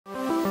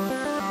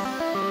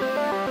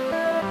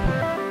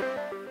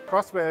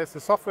Crossware is a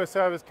software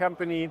service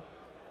company,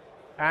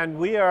 and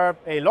we are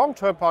a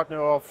long-term partner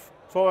of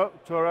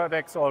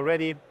Toradex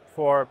already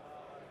for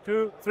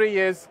 2-3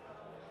 years,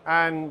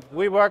 and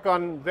we work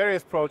on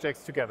various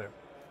projects together.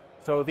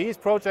 So these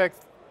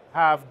projects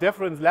have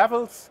different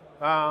levels.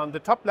 On the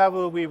top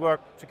level, we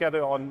work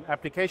together on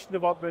application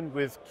development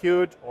with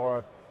Qt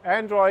or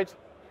Android.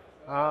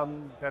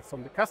 That's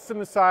on the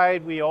customer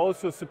side. We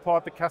also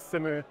support the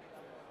customer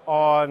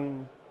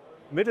on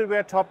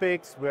middleware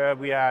topics where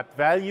we add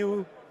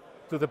value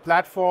to the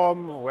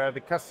platform, where the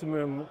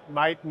customer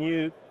might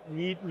need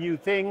new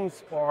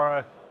things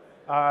or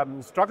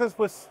struggles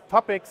with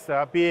topics,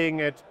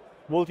 being it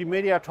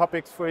multimedia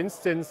topics, for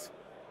instance,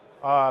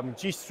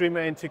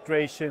 GStreamer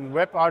integration,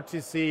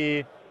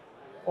 WebRTC,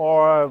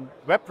 or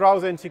web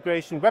browser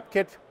integration,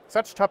 WebKit.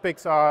 Such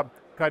topics are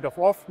kind of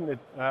often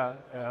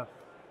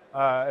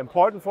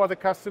important for the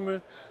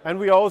customer. And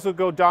we also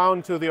go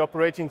down to the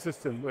operating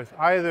system with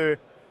either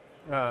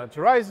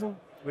Horizon,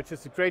 which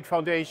is a great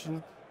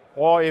foundation,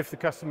 or if the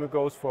customer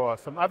goes for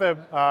some other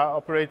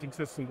operating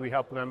system, we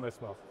help them as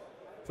well.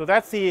 So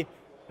that's the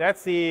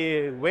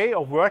way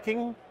of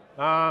working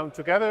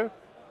together,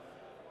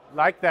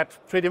 like that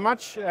pretty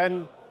much.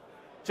 And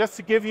just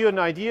to give you an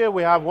idea,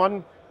 we have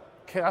one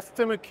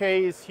customer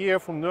case here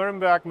from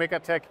Nuremberg,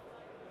 Megatech,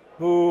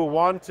 who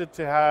wanted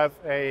to have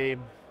a,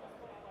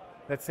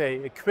 let's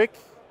say, a quick,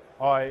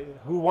 or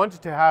who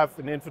wanted to have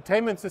an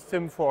infotainment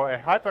system for a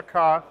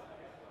hypercar.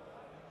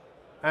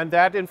 And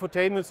that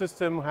infotainment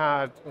system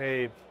had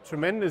a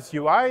tremendous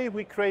UI.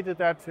 We created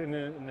that in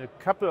a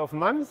couple of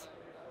months.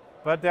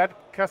 But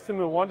that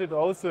customer wanted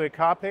also a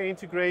CarPlay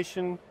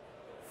integration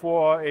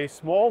for a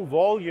small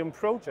volume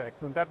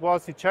project. And that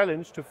was the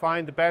challenge, to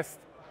find the best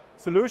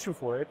solution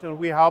for it. And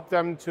we helped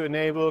them to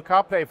enable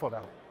CarPlay for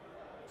them.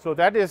 So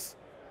that is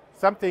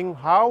something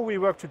how we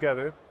work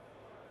together.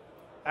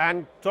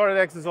 And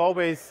Toradex is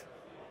always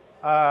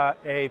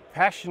a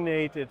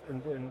passionate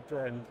and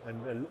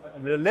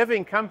a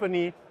living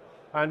company,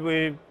 and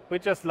we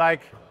just like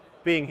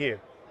being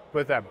here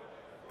with them.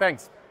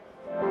 Thanks.